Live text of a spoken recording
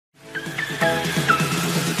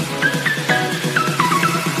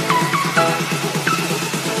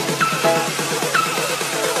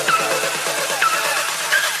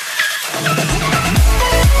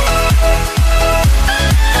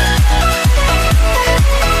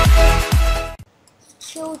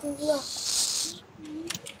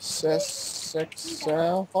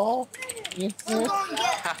Hall?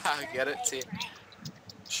 Haha, get it? See?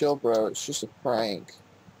 Chill, bro. It's just a prank.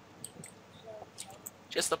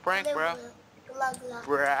 Just a prank, bro.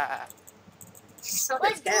 Bruh. What's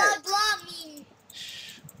blah blah mean?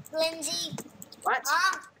 Lindsay? What?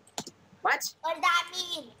 Huh? What? What does that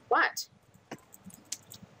mean? What?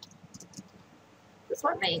 What's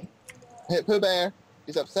what mean? Hit Pooh Bear.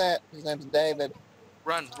 He's upset. His name's David.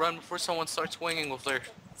 Run before someone starts swinging with their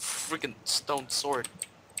freaking stone sword.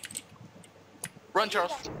 Run,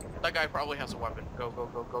 Charles. That guy probably has a weapon.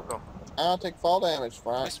 Go. I'll take fall damage,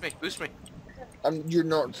 Frank. Boost me. You're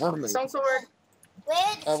not hurting me. Stone sword.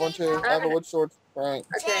 I have a wood sword, Frank.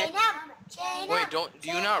 Okay. Wait, do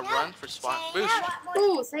you not run for spot? Boost.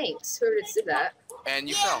 Ooh, thanks. Whoever did that. And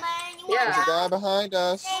you fell. Yeah. There's a guy behind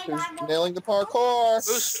us who's nailing the parkour.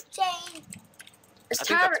 Boost. It's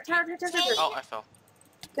I think Tower. Oh, I fell.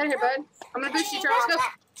 Get here, bud. I'm gonna boost you, Charles. Go.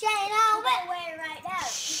 Oh,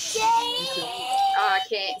 I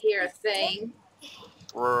can't hear a thing.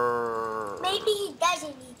 Maybe he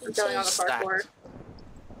doesn't need I'm to going on the parkour.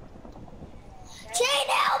 Chain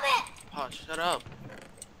helmet! Oh, shut up.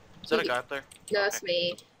 Is that a guy up there? No, it's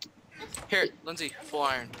me. Here, Lindsay, full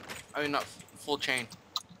iron. I mean, not full chain.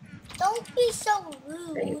 Don't be so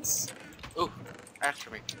rude. Thanks. Ooh, after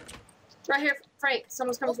me. Right here, Frank.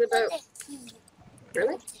 Someone's coming to the boat.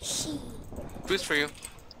 Really? Boots for you.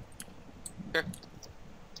 Here.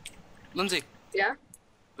 Lindsay. Yeah?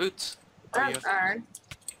 Boots. Iron.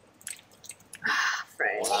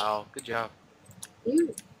 Frank. Wow, good job.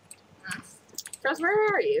 You. Charles, where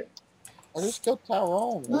are you? I just killed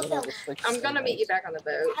Tyrone. I'm gonna meet you back on the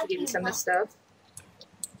boat to give you some of this stuff.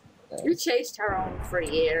 You chased Tyrone for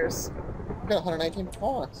years. I got 118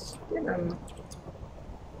 points. Get him.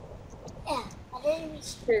 Yeah, I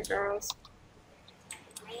didn't. Here, Charles.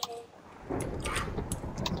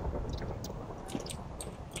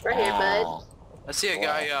 Right here, bud. I see a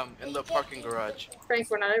guy in the parking garage. Frank,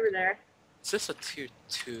 we're not over there. Is this a tier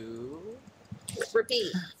 2?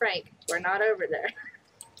 Repeat, Frank, we're not over there.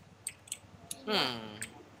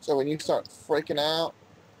 So when you start freaking out,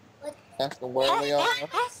 asking where we are. Like,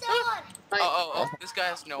 Oh, this guy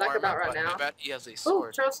has no like armor, about right but now. I bet he has a Oh,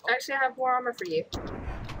 sword. Charles, actually I have more armor for you.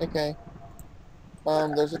 Okay.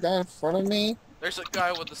 There's a guy in front of me. There's a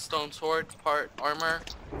guy with a stone sword, part armor.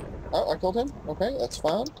 Oh, I killed him. Okay, that's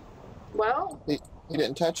fine. Well, He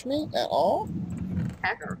didn't touch me at all.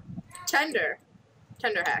 hacker. Tender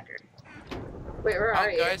hacker. Wait, where are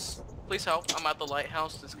you? Guys, please help. I'm at the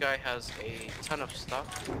lighthouse. This guy has a ton of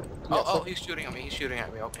stuff. Yeah, Oh, he's shooting at me.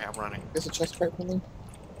 Okay, I'm running. There's a chest plate for me.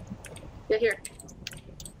 Yeah, here.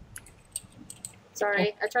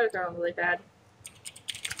 Sorry, I tried to throw him really bad.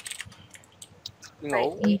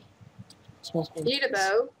 No. Frankie. Smells good. Need a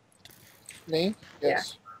bow? Me?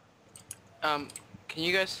 Yes. Can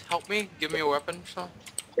you guys help me? Give me a weapon or something?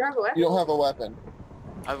 You have a weapon? You don't have a weapon.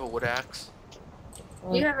 I have a wood axe.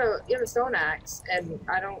 You have a stone axe, and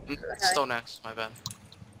I don't. Stone axe, my bad.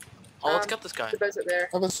 Oh, let's get this guy. The bow's up there.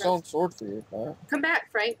 I have a stone sword for you, Frank. Come back,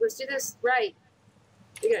 Frank. Let's do this right.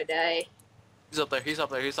 You're gonna die. He's up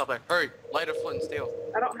there. Hurry, light a flint and steel.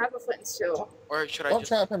 I don't have a flint and steel. Or should I Don't just...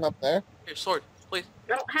 trap him up there. Here, sword, please.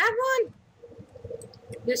 I don't have one.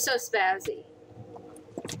 You're so spazzy.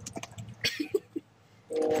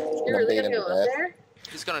 You're really gonna go up there?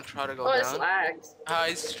 He's gonna try to go Oh, down. it's lagged.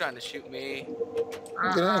 He's just trying to shoot me.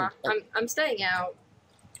 I'm staying out.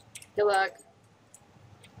 Good luck.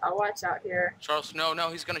 I'll watch out here. Charles, no,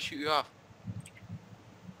 he's gonna shoot you off.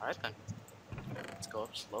 Alright then. Let's go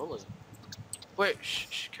up slowly. Wait,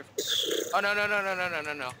 shh, careful.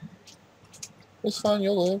 Oh, no. It's fine,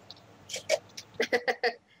 you'll live.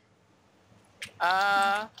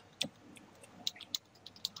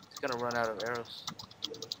 He's gonna run out of arrows.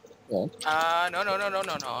 Yeah. No,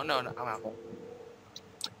 I'm out.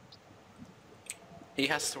 He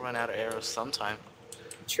has to run out of arrows sometime.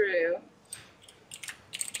 True.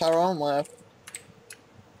 Tyrone left.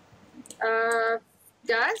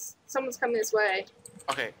 Guys, someone's coming this way.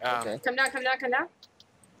 Okay, Okay. Come down.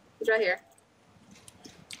 He's right here.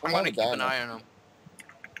 I'm gonna keep an eye on him.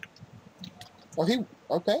 Oh,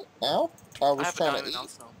 okay, now? I was have a trying diamond to eat.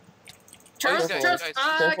 also. Charles, guys, okay?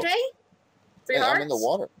 Careful. 3 Hey, hearts? I'm in the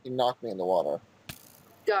water. He knocked me in the water.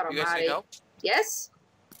 God You guys almighty. need help? Yes?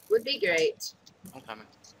 Would be great. I'm coming.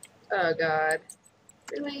 Oh, God.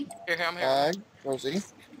 Really? Here, I'm here. Ag, Rosie.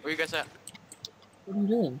 Where you guys at? What are you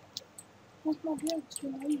doing?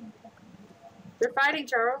 They're fighting,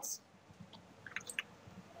 Charles.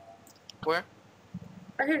 Where?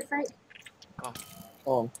 Right here, Frank.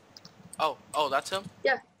 Oh, Oh, that's him?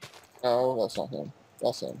 no, that's not him.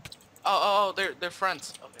 That's him. Oh, they're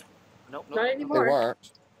friends. Okay. Nope. Not They anymore.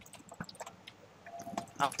 weren't.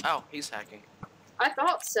 Ow, he's hacking. I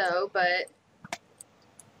thought so, but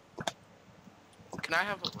Can I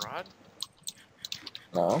have a rod?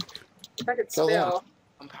 No. if I could Kill them. spell.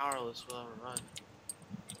 I'm powerless without a rod.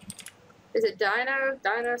 Is it Dino?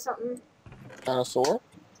 Dino something? Dinosaur?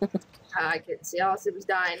 I couldn't see. All I said was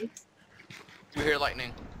dying. You hear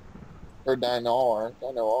lightning. Or Dinar.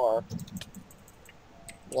 Dinar.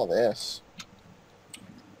 Love this.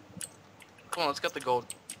 Come on, let's get the gold.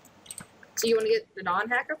 So you want to get the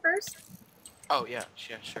non-hacker first? Oh, yeah,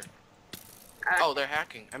 sure. Oh, they're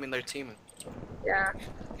hacking. I mean, they're teaming. Yeah.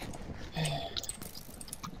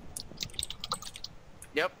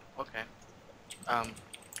 Yep, okay.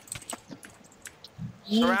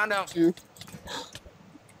 Surround him. Two.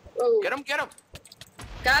 Whoa. Get him.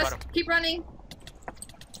 Guys, Got him. keep running.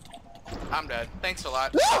 I'm dead. Thanks a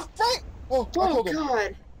lot. Ah, Frank! Oh, I Oh, killed him.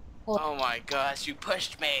 God. Oh my gosh, you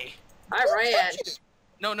pushed me. I ran.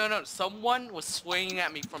 No. Someone was swinging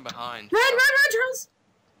at me from behind. Run, Charles.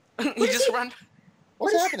 You just run.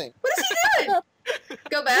 What's happening? What is he doing?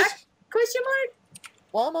 Go back? Question mark?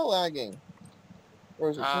 Why am I lagging?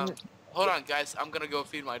 Where is it? Hold on, guys. I'm gonna go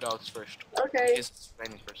feed my dogs first. Okay. It's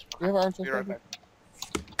raining first. You have iron chest Be right plate?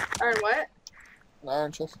 back. Alright, what? An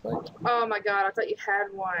iron chest plate? Oh my god, I thought you had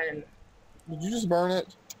one. Did you just burn it?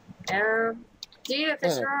 Yeah. Do you need a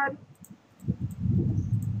fish Yeah. rod?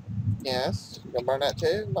 Yes. You gonna burn that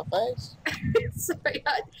too in my face? Sorry,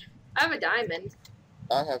 I have a diamond.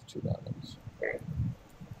 I have 2 diamonds.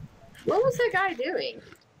 What was that guy doing?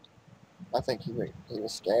 I think he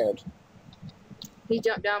was scared. He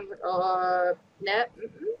jumped down with net. Do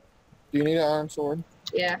you need an iron sword?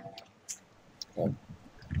 Yeah. Okay.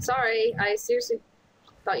 Sorry, I seriously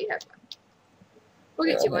thought you had one. We'll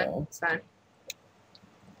get Yeah, you one. no. It's fine.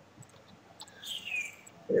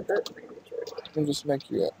 Put it both in my inventory. Let me just make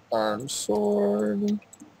you an iron sword.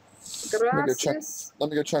 Gracias. Let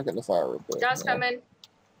me go chuck it in the fire real quick. Guys Yeah. coming.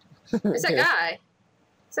 It's that Okay. guy.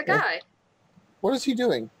 It's that Yeah. guy. What is he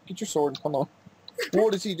doing? Get your sword. Come on.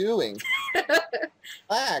 What is he doing?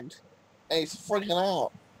 Lagged. And he's freaking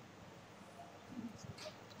out.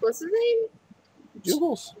 What's his name?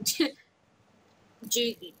 Jules.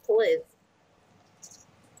 G. Pliz.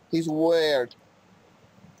 He's weird.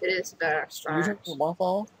 It is very You strange. turn the Wi-Fi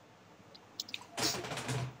off?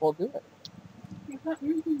 Well, do it.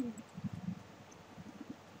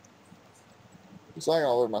 It's lagging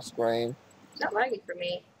all over my screen. It's not lagging for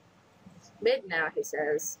me. Mid now, he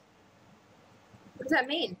says. What does that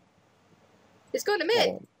mean? It's going to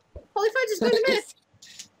mid. Holy fudge, it's going to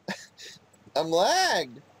mid. I'm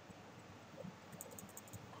lagged.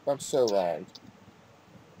 I'm so lagged.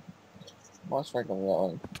 Why's Frank on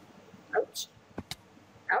yelling? Ouch.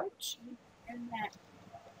 Ouch.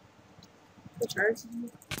 Which hurts.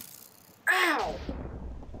 Ow!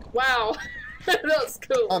 Wow. That was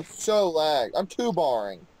cool. I'm so lagged. I'm too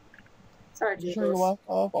barring. Sorry, Did you turn your Jiggles.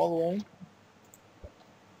 Wi-Fi off all the way?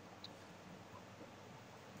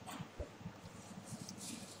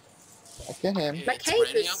 I get him. My It's cave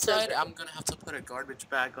raining is so outside. big. I'm gonna have to put a garbage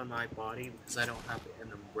bag on my body because I don't have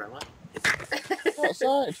an umbrella. Go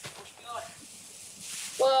outside.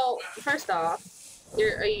 Well, first off,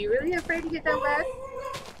 are you really afraid to get that wet?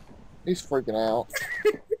 He's freaking out.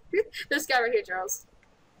 This guy right here, Charles.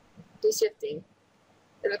 He's shifting.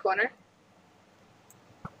 In the corner.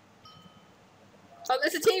 Oh,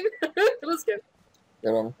 there's a team! Let's go.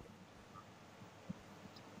 Get him.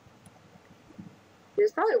 He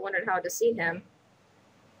was probably wondering how I just seen him.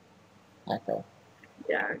 Okay.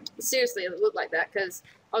 Yeah, seriously, it looked like that because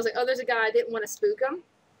I was like, oh, there's a guy. I didn't want to spook him.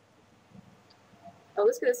 Oh,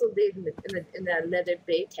 let's get this little dude in the leather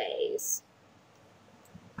booties.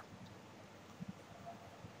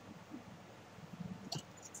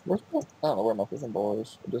 Where's my, I don't know where my fishing ball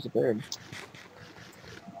is. It disappeared.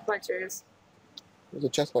 Punchers. There's a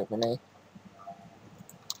chest plate for me.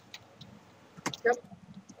 Yep.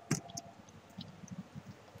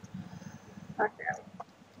 Okay.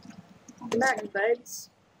 Come back, buds.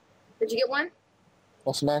 Did you get one?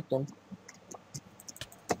 I smacked him.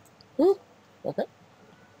 Woo! Okay.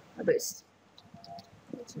 A boost.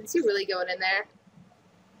 Is he really going in there?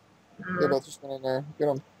 They both just went in there. Get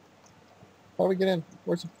him. How do we get in?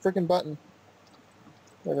 Where's the freaking button?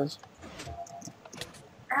 There it is.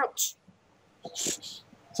 Ouch. I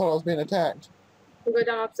thought I was being attacked. We'll go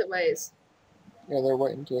down opposite ways. Yeah, they're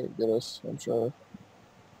waiting to get us, I'm sure.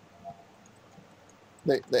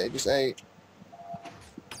 They just ate.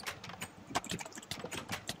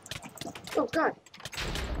 Oh, God.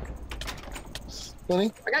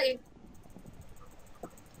 Funny? I got you.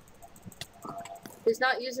 He's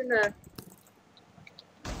not using the...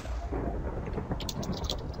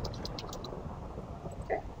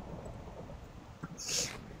 Okay.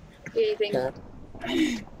 Anything?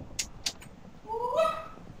 Okay.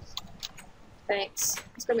 Thanks.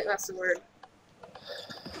 Let's go make my sword.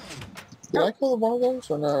 Did I kill one of those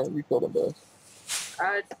or no? You killed them both.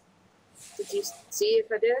 Did you see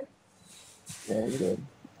if I did? Yeah, you did.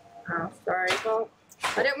 Oh, sorry. Well,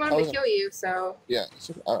 I didn't want him to kill you, so... Yeah,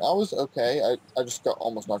 so I was okay. I just got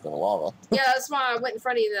almost knocked in the lava. Yeah, that's why I went in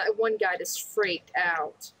front of you. That one guy just freaked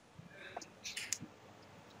out.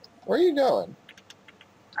 Where are you going?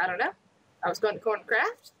 I don't know. I was going to corn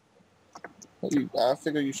craft. I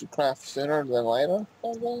figure you should craft sooner than later.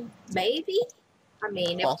 Something? Maybe. I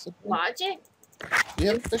mean, Possibly. logic. Do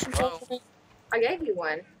you have a fishing pole for me? I gave you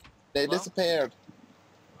one. They Hello? disappeared.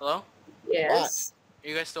 Hello? Yes. Are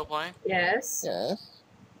you guys still playing? Yes. Yes.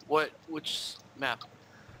 Which map?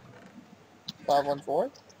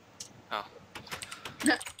 514?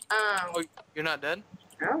 Oh, you're not dead?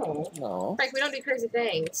 Oh. No. Frank, we don't do crazy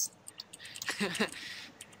things. You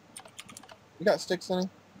got sticks in it?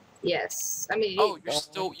 Yes. I mean, Oh,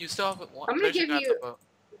 you still haven't won. I'm gonna give you- the boat.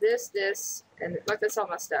 this, and like that's all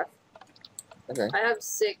my stuff. Okay. I have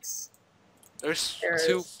 6. There's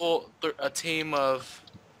Arrows. a team of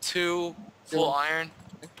 2 full iron.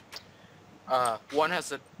 One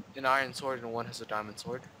has an iron sword and one has a diamond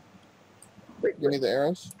sword. Wait, You need the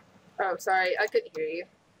arrows? oh, sorry, I couldn't hear you.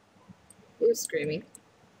 You were screaming.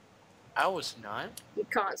 I was not. You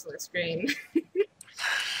constantly scream.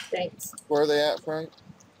 Thanks. Where are they at, Frank?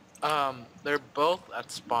 They're both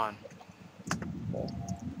at spawn.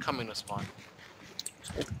 Coming to spawn.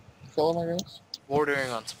 Kill them, I guess? Bordering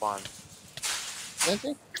on spawn.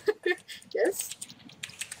 Nancy? Yes?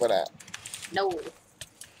 What at? No.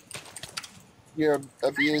 You're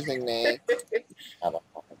abusing me. I don't know.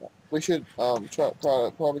 We should probably try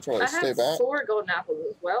to I stay have back. 4 golden apples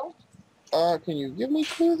as well. Can you give me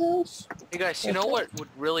 2 of those? Hey guys, you know what would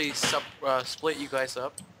really split you guys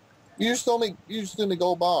up? You just told me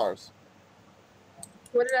gold bars.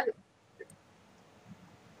 What did I...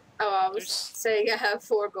 Oh, I was There's- saying I have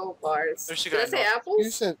 4 gold bars. There's a Did I guy say north.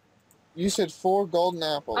 apples? You said 4 golden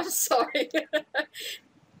I'm apples. sorry.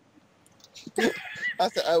 I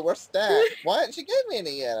said, oh, we're stacked. Why didn't you give me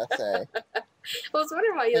any yet? I say. I was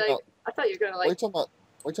wondering why you Hang like... on. I thought you were gonna like...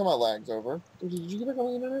 Wait till my lag's over. Did you get back on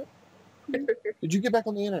the internet? Did you get back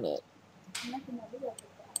on the internet?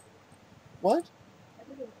 What?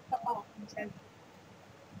 Did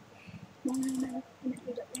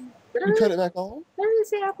I You cut really, it back on? did I really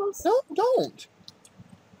say apples? No, don't.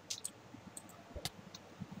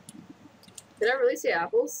 Did I really say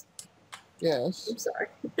apples? Yes. I'm sorry.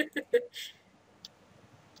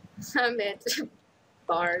 I meant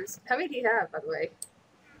bars. How many do you have, by the way?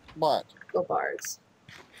 What? Gold bars.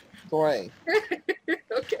 3.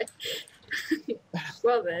 Okay.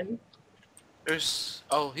 Well then.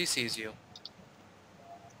 Oh, he sees you.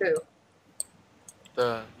 Who?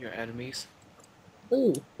 Your enemies.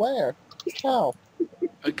 Ooh, where? How?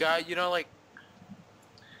 A guy, like,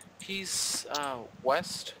 he's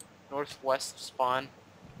northwest of spawn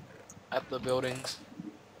at the buildings,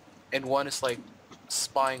 and one is like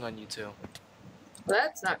spying on you two. Well,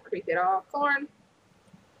 that's not creepy at all. Corn.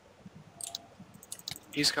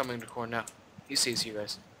 He's coming to corn now. He sees you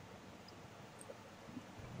guys.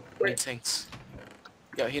 Where? He thinks.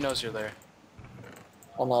 Yeah, he knows you're there.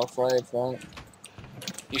 I'm not afraid, Frank.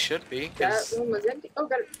 You should be, That 'cause one was empty. Oh,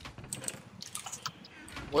 got it.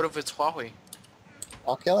 what if it's Huawei?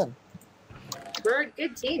 I'll kill him. We're a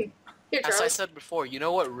good team. Here, As I Charles. said before, you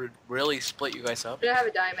know what would really split you guys up? I have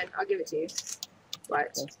a diamond. I'll give it to you.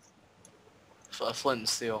 What? Flint and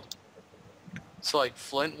steel. So like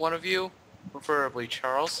Flint, one of you, preferably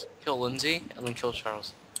Charles, kill Lindsay, and then kill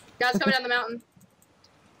Charles. Guys coming down the mountain.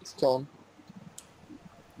 Kill him.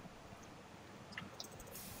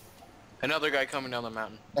 Another guy coming down the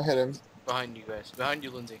mountain. I hit him. Behind you guys. Behind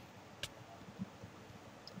you, Lindsay.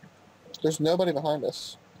 There's nobody behind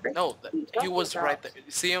us. No, he was right there.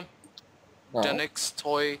 You see him? No. The next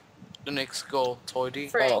goal, toy D. I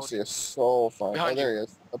Frank. don't see a soul, Frank. Oh, Behind there he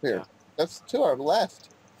is. Up here. Yeah. That's to our left.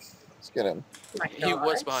 Let's get him. My He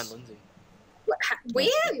was gosh. behind Lindsay.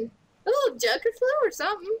 When? A little joker flu or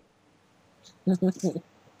something.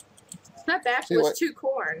 My back See was what- 2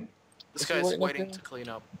 corn. This Is he guy's waiting up waiting there? to clean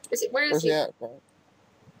up. Where is Where's he? he at, Frank?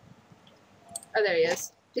 Oh, there he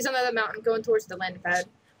is. He's on the other mountain going towards the landing pad.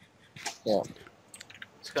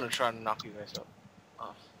 He's gonna try to knock you guys up.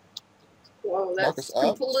 Off. Whoa, Knock that's us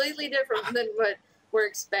up? completely different than what we're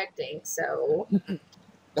expecting, so.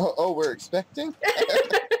 Oh, we're expecting?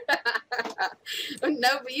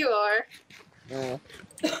 No, but you are. Yeah.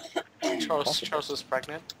 Charles is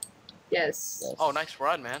pregnant. Yes. Yes. Oh, nice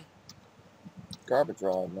run, man. Garbage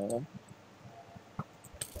rod, man.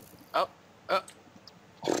 Oh.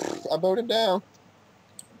 I mowed him down.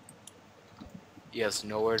 He has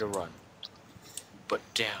nowhere to run. But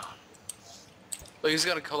down. Look, he's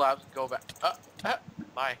gonna collapse. Go back.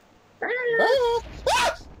 Bye. Ah!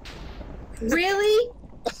 Ah! Really?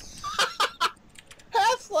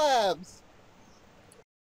 Half slabs!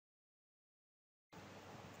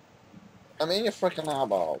 I mean your freaking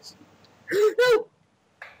eyeballs. No!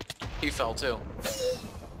 He fell too.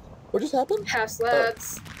 What just happened? Half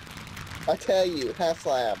slabs. I tell you, half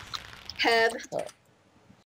slabs. Head. Oh.